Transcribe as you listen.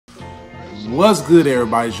What's good,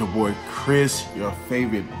 everybody? It's your boy Chris, your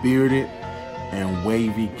favorite bearded and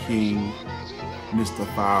wavy king, Mr.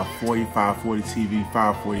 540, 540 TV,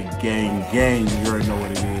 540 gang. You already know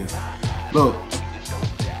what it is. Look,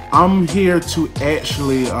 I'm here to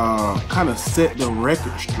actually kind of set the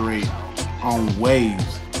record straight on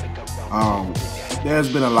waves.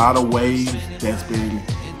 There's been a lot of waves that's been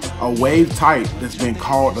a wave type that's been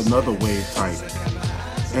called another wave type.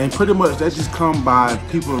 And pretty much that just come by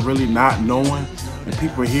people really not knowing and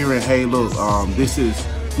people hearing, hey, look, this is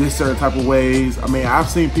this certain type of waves. I mean, I've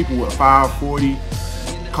seen people with 540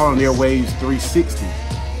 calling their waves 360.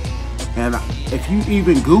 And if you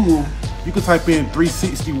even Google, you can type in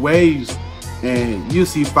 360 waves and you'll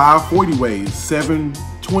see 540 waves,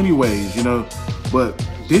 720 waves, you know. But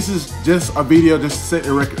this is just a video just to set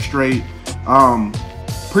the record straight.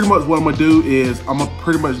 Pretty much what I'm gonna do is I'm gonna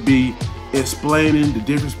pretty much be explaining the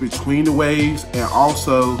difference between the waves and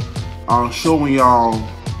also showing y'all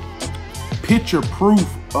picture proof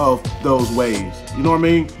of those waves. You know what I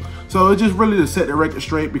mean? So it's just really to set the record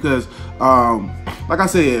straight because like I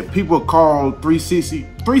said, people call 360.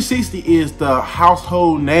 360 is the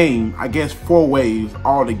household name, I guess, for waves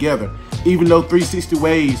altogether. Even though 360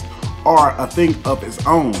 waves are a thing of its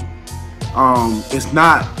own. It's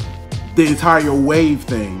not the entire wave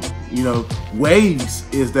thing. You know, waves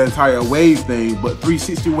is the entire wave thing, but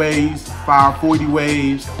 360 waves, 540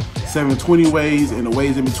 waves, 720 waves, and the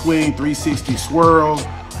waves in between, 360 swirl,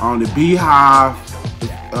 on the beehive,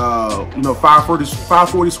 you know,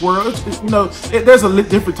 540 swirl. You know, there's a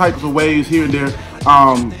different types of waves here and there.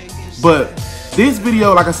 But this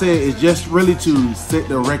video, like I said, is just really to set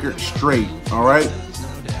the record straight. All right.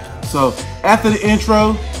 So after the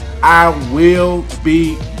intro, I will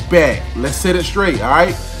be back. Let's set it straight. All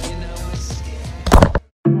right.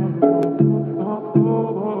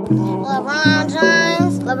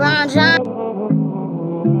 LeBron James.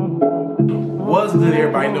 What's good,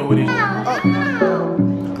 everybody? Know what it is.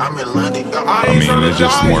 I'm in London. I mean, there's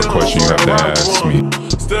just more questions you have to ask me.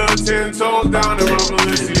 Stood 10 toes down in my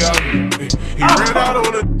Balenciaga. He ran out on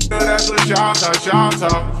the that's a shot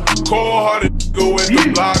out. Cold-hearted, go with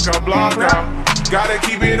the block out. Gotta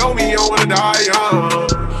keep it on me, I wanna die young.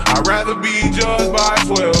 I'd rather be judged by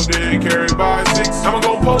 12 than carried by 6. I'ma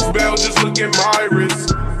go post bail, just look at my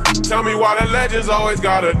wrist. Tell me why the legends always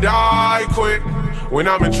gotta die quick. When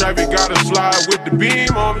I'm in traffic, gotta slide with the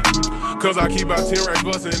beam on me. Cause I keep out 10 racks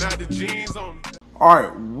busting out the jeans on me.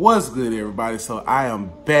 Alright, what's good, everybody? So I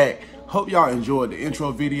am back. Hope y'all enjoyed the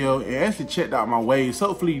intro video and actually checked out my waves.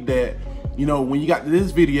 Hopefully that, you know, when you got to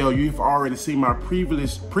this video, you've already seen my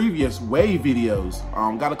previous wave videos.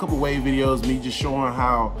 Got a couple wave videos, me just showing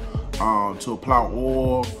how to apply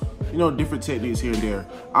oil, you know, different techniques here and there.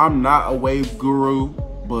 I'm not a wave guru,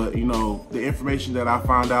 but you know, the information that I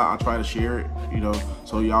find out, I try to share it, you know,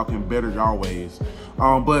 so y'all can better y'all waves.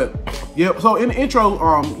 But yeah, so in the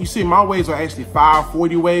intro, you see my waves are actually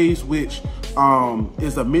 540 waves, which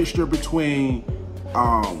is a mixture between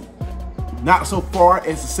not so far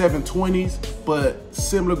as the 720s, but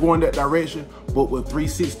similar going that direction, but with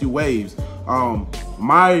 360 waves.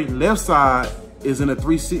 My left side is in a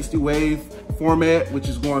 360 wave format, which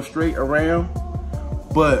is going straight around,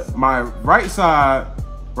 but my right side,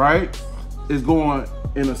 right, is going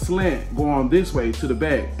in a slant, going this way to the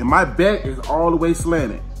back, and my back is all the way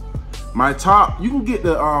slanted. My top, you can get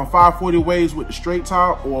the 540 waves with the straight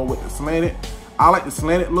top or with the slanted. I like the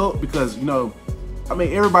slanted look because, you know, I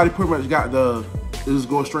mean, everybody pretty much got the, just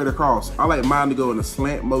go straight across. I like mine to go in a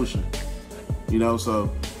slant motion, you know,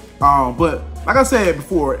 so, but like I said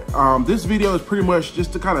before, this video is pretty much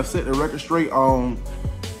just to kind of set the record straight on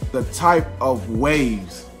the type of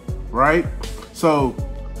waves, right? So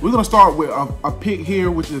we're gonna start with a pick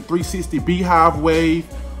here, which is a 360 beehive wave.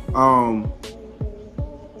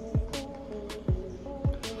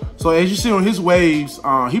 So as you see on his waves,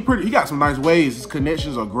 he got some nice waves. His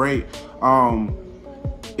connections are great.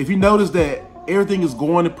 If you notice that everything is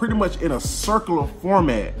going pretty much in a circular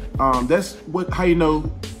format, that's how you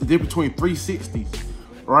know the difference between 360s,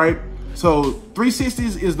 right? So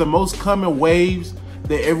 360s is the most common waves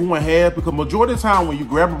that everyone has, because majority of the time when you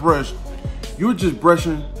grab a brush, you're just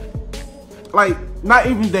brushing, like, not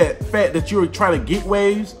even that fact that you're trying to get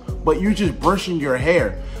waves, but you're just brushing your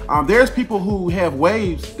hair. There's people who have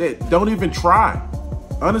waves that don't even try.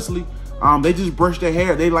 Honestly, they just brush their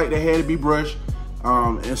hair. They like their hair to be brushed.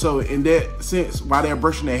 And so in that sense, while they're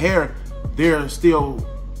brushing their hair, they're still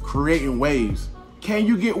creating waves. Can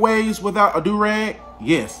you get waves without a do-rag?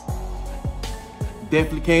 Yes,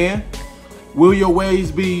 definitely can. Will your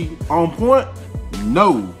waves be on point?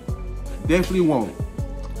 No, definitely won't.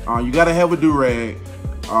 You gotta have a do-rag.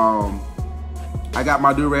 I got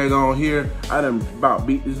my do-rag on here. I done about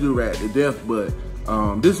beat this do-rag to death, but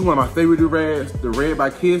this is one of my favorite do-rags, the Red by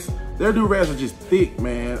Kiss. Their do-rags are just thick,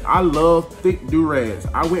 man. I love thick do-rags.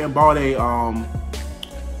 I went and bought a,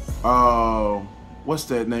 what's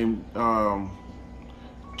that name?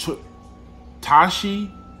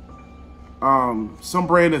 Tashi, some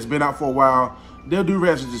brand that's been out for a while. Their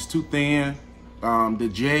do-rags are just too thin.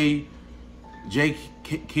 The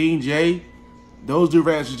King J, those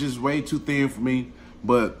do-rags are just way too thin for me.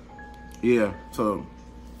 But yeah, so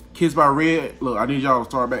Kiss by Red, look, I need y'all to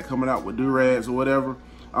start back coming out with do-rags or whatever.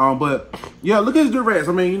 But yeah, look at his do-rags.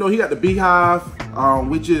 I mean, you know, he got the Beehive,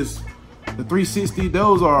 which is the 360.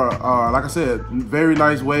 Those are, like I said, very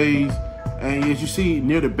nice waves. And as you see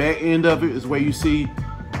near the back end of it is where you see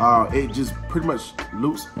it just pretty much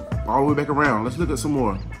loops all the way back around. Let's look at some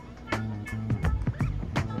more.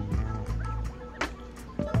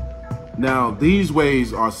 Now, these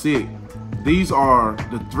waves are sick. These are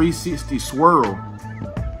the 360 swirl.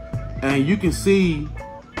 And you can see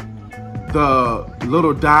the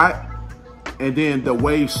little dot, and then the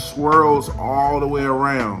wave swirls all the way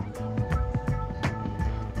around.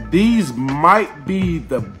 These might be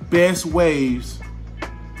the best waves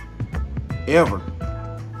ever.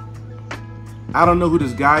 I don't know who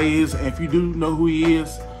this guy is, and if you do know who he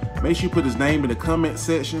is, make sure you put his name in the comment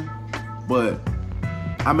section. But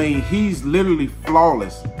I mean, he's literally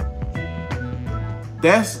flawless.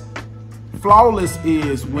 That's flawless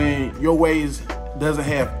is when your waves doesn't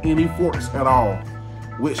have any forks at all,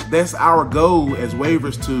 which that's our goal as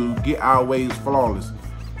wavers, to get our waves flawless.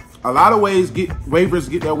 A lot of wavers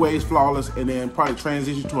get their waves flawless and then probably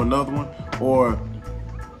transition to another one, or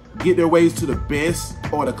get their waves to the best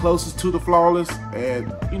or the closest to the flawless.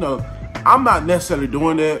 And you know, I'm not necessarily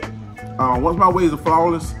doing that. Once my waves are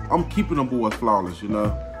flawless, I'm keeping them boys flawless, you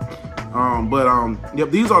know.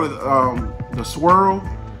 Yep, these are the swirl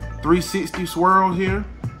 360 swirl here.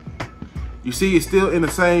 You see it's still in the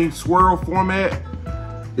same swirl format.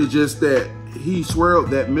 It's just that he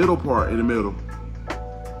swirled that middle part in the middle.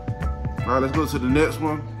 All right, let's go to the next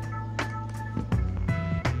one.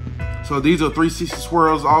 So these are 360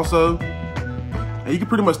 swirls also. And you can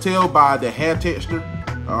pretty much tell by the hair texture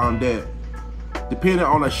that depending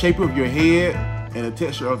on the shape of your head and the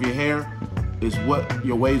texture of your hair is what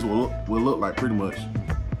your waves will look like pretty much.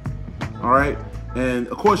 All right, and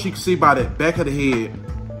of course you can see by the back of the head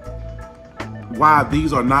why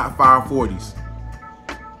these are not 540s,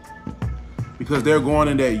 because they're going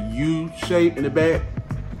in that U shape in the back,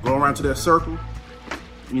 going around to that circle,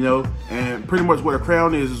 you know, and pretty much where the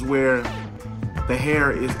crown is where the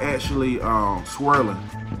hair is actually swirling.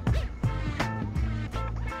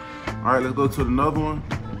 All right, let's go to another one.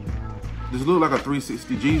 This looks like a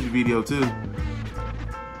 360 Jeezy video too.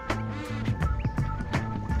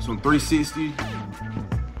 Some 360.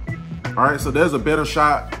 All right, so there's a better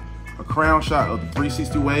shot, a crown shot of the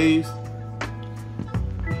 360 waves.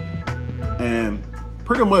 And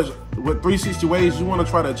pretty much with 360 waves, you want to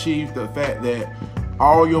try to achieve the fact that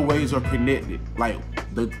all your waves are connected. Like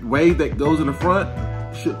the wave that goes in the front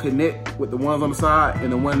should connect with the ones on the side,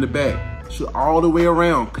 and the one in the back should all the way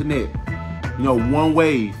around connect. You know, one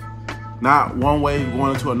wave, not one wave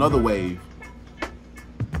going into another wave.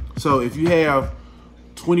 So if you have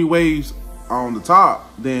 20 waves on the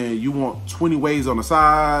top, then you want 20 waves on the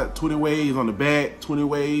side, 20 waves on the back, 20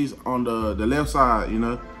 waves on the left side, you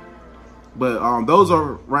know. But those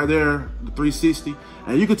are right there, the 360.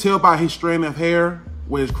 And you can tell by his strand of hair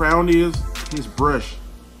where his crown is, his brush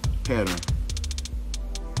pattern.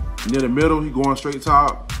 Near the middle, he going straight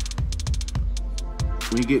top.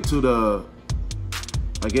 When you get to the,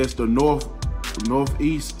 I guess the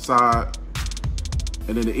northeast side,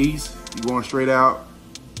 and then the east, you going straight out.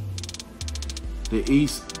 The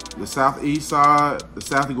east, the southeast side, the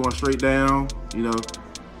south, you going straight down, you know.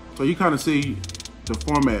 So you kind of see the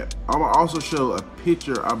format. I'm gonna also show a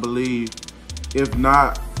picture, I believe. If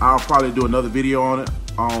not, I'll probably do another video on it,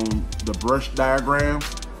 on the brush diagram.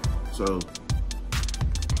 So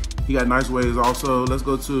he got nice waves also. Let's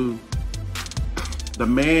go to the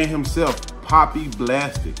man himself, Poppy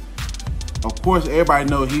Blasted. Of course, everybody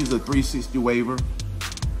knows he's a 360 waver.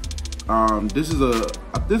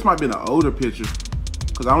 This might be an older picture,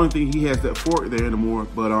 because I don't think he has that fork there anymore.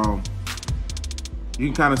 But you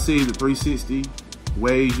can kind of see the 360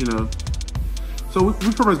 waves, you know. So we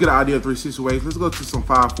pretty much get an idea of 360 waves. Let's go to some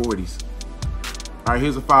 540s. All right,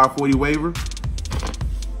 here's a 540 waver.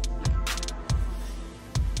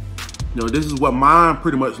 You know, this is what mine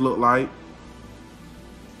pretty much look like.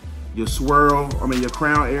 Your swirl, your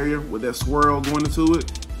crown area with that swirl going into it.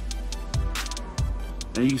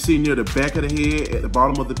 And you can see near the back of the head at the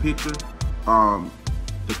bottom of the picture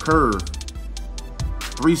the curve.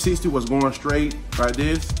 360 was going straight like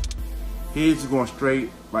this. His is going straight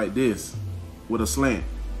like this with a slant.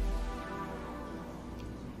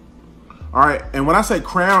 All right, and when I say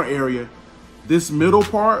crown area, this middle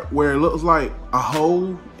part where it looks like a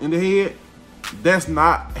hole in the head, that's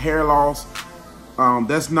not hair loss.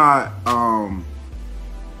 That's not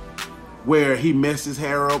where he messed his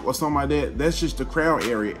hair up or something like that. That's just the crown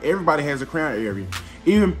area. Everybody has a crown area.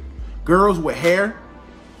 Even girls with hair,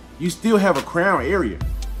 you still have a crown area.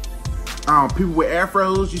 People with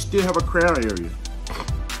afros, you still have a crown area.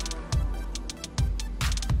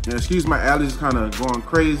 And excuse my allergies kind of going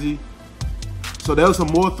crazy. So there was some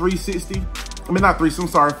more 360. I mean, not 360, I'm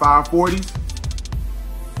sorry, 540s.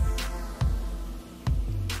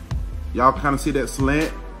 Y'all kind of see that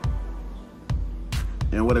slant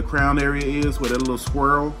and where the crown area is, where that little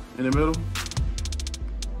swirl in the middle.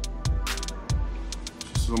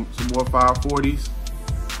 Some more 540s.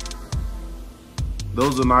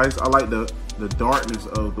 Those are nice. I like the darkness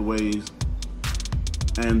of the waves.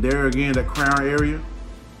 And there again, that crown area.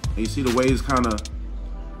 And you see the waves kind of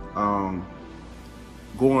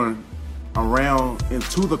going around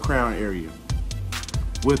into the crown area.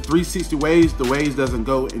 With 360 waves, the waves doesn't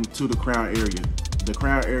go into the crown area. The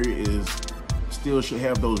crown area is still should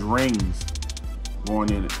have those rings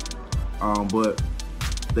going in it. But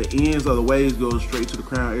the ends of the waves go straight to the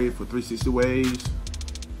crown area for 360 waves.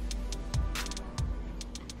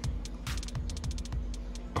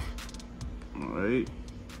 All right,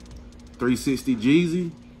 360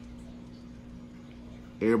 Jeezy.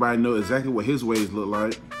 Everybody knows exactly what his waves look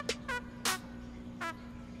like.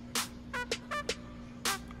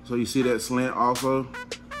 So you see that slant also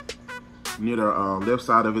near the left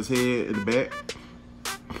side of his head in the back.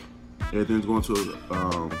 Everything's going to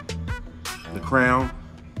the crown.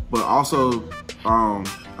 But also, I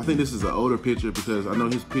think this is an older picture because I know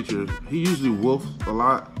his picture, he usually wolfs a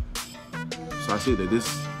lot. So I see that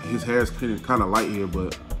his hair is kind of light here,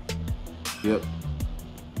 but yep.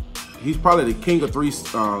 He's probably the king of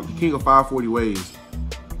the king of 540 waves.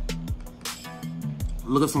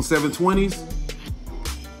 Look at some 720s.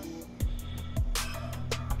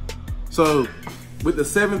 So with the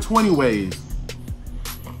 720 waves,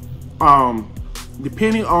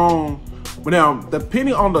 depending on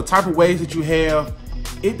the type of waves that you have,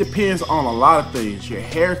 it depends on a lot of things. Your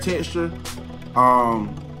hair texture,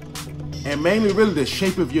 and mainly really the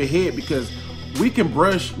shape of your head, because we can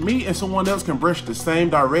brush, me and someone else can brush the same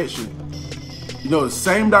direction, the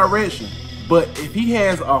same direction. But if he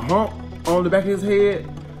has a hump on the back of his head,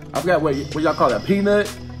 I forgot what y'all call that, peanut,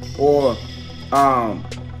 or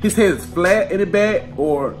his head is flat in the back,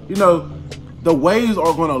 or the waves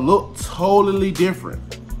are gonna look totally different.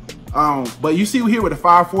 But you see here with the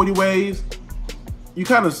 540 waves, you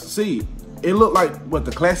kind of see it look like what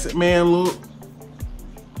the classic man look.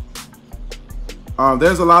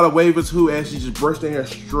 There's a lot of wavers who actually just brush their hair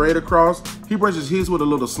straight across. He brushes his with a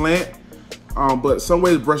little slant, but some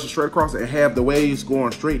waves brush it straight across and have the waves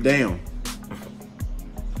going straight down.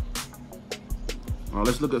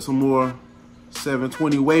 Let's look at some more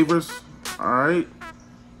 720 wavers. All right,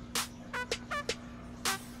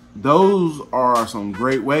 those are some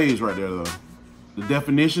great waves right there though. The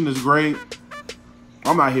definition is great.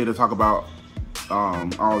 I'm not here to talk about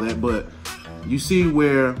all that, but you see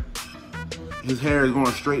where his hair is going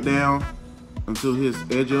straight down until his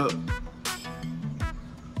edge up.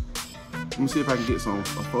 Let me see if I can get a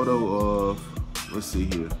photo of, let's see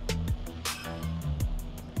here.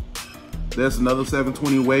 That's another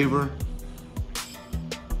 720 waver.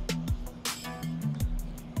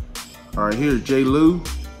 All right, here's J. Lou.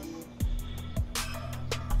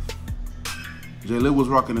 J. Lou was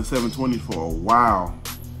rocking the 720 for a while.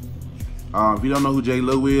 If you don't know who J.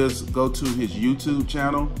 Lou is, go to his YouTube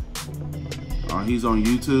channel. He's on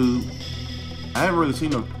YouTube. I haven't really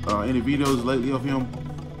seen any videos lately of him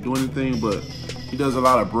doing anything, but he does a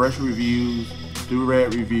lot of brush reviews,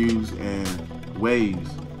 do-rag reviews, and waves.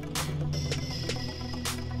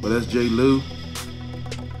 But that's J. Lou.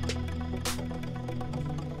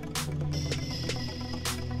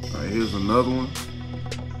 All right, here's another one.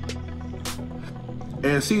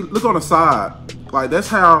 And see, look on the side. Like, that's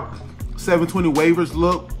how 720 wavers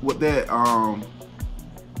look with that.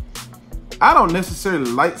 I don't necessarily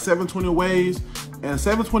like 720 waves, and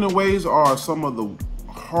 720 waves are some of the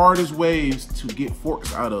hardest waves to get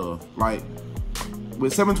forks out of. Like,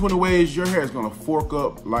 with 720 waves, your hair is gonna fork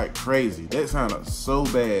up like crazy. That sounded so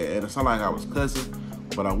bad, and it sounded like I was cussing,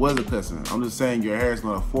 but I wasn't cussing. I'm just saying your hair is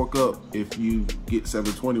gonna fork up if you get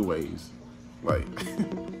 720 waves. Like,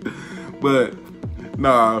 but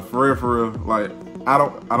nah, for real, like, I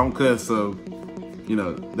don't cuss, so you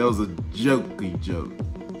know that was a jokey joke.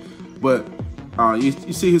 But you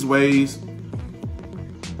see his waves,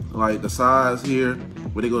 like the sides here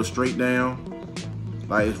where they go straight down.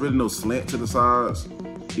 Like it's really no slant to the sides,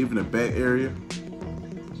 even the back area.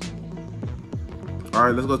 All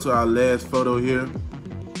right, let's go to our last photo here.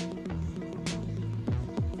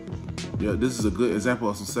 Yeah, this is a good example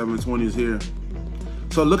of some 720s here.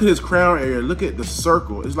 So look at his crown area. Look at the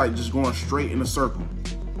circle. It's like just going straight in a circle.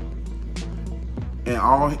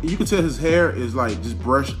 And you can tell his hair is like just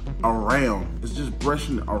brushed around. It's just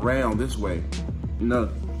brushing around this way, you know.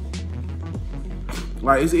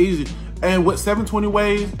 Like it's easy. And with 720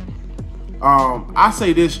 waves, I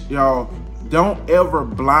say this, y'all, don't ever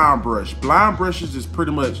blind brush. Blind brushes is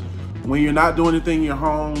pretty much when you're not doing anything in your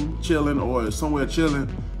home, chilling or somewhere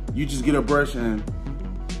chilling, you just get a brush and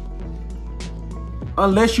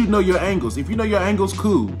unless you know your angles. If you know your angles,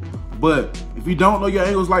 cool. But if you don't know your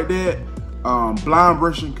angles like that, blind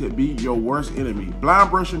brushing could be your worst enemy.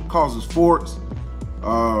 Blind brushing causes forks,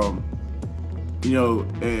 you know,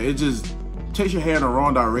 and it just takes your hair in the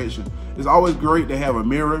wrong direction. It's always great to have a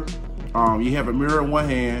mirror. You have a mirror in one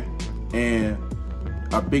hand and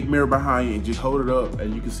a big mirror behind you, and just hold it up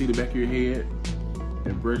and you can see the back of your head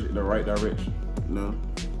and brush it in the right direction, you know.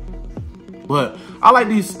 But I like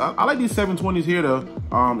these 720s here though.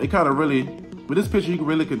 It kind of really, with this picture, you can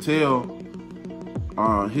really tell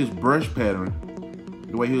his brush pattern,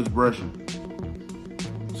 the way he was brushing.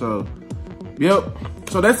 So, yep.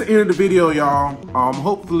 So that's the end of the video, y'all.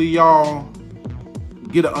 Hopefully y'all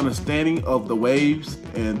get an understanding of the waves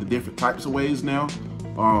and the different types of waves now.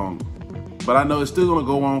 But I know it's still gonna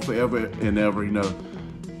go on forever and ever, you know.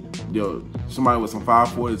 Yo, somebody with some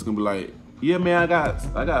 540 is gonna be like, yeah, man, I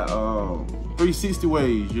got 360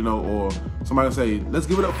 waves, you know, or somebody say, let's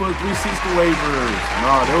give it up for the 360 wavers.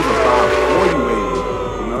 Nah, those are 540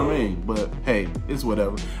 waves, you know what I mean? But hey, it's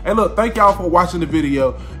whatever. Hey, look, thank y'all for watching the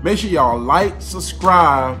video. Make sure y'all like,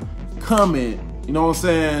 subscribe, comment, you know what I'm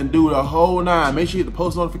saying? Do the whole 9. Make sure you hit the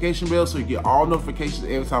post notification bell so you get all notifications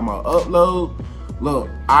every time I upload. Look,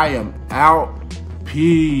 I am out.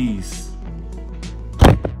 Peace.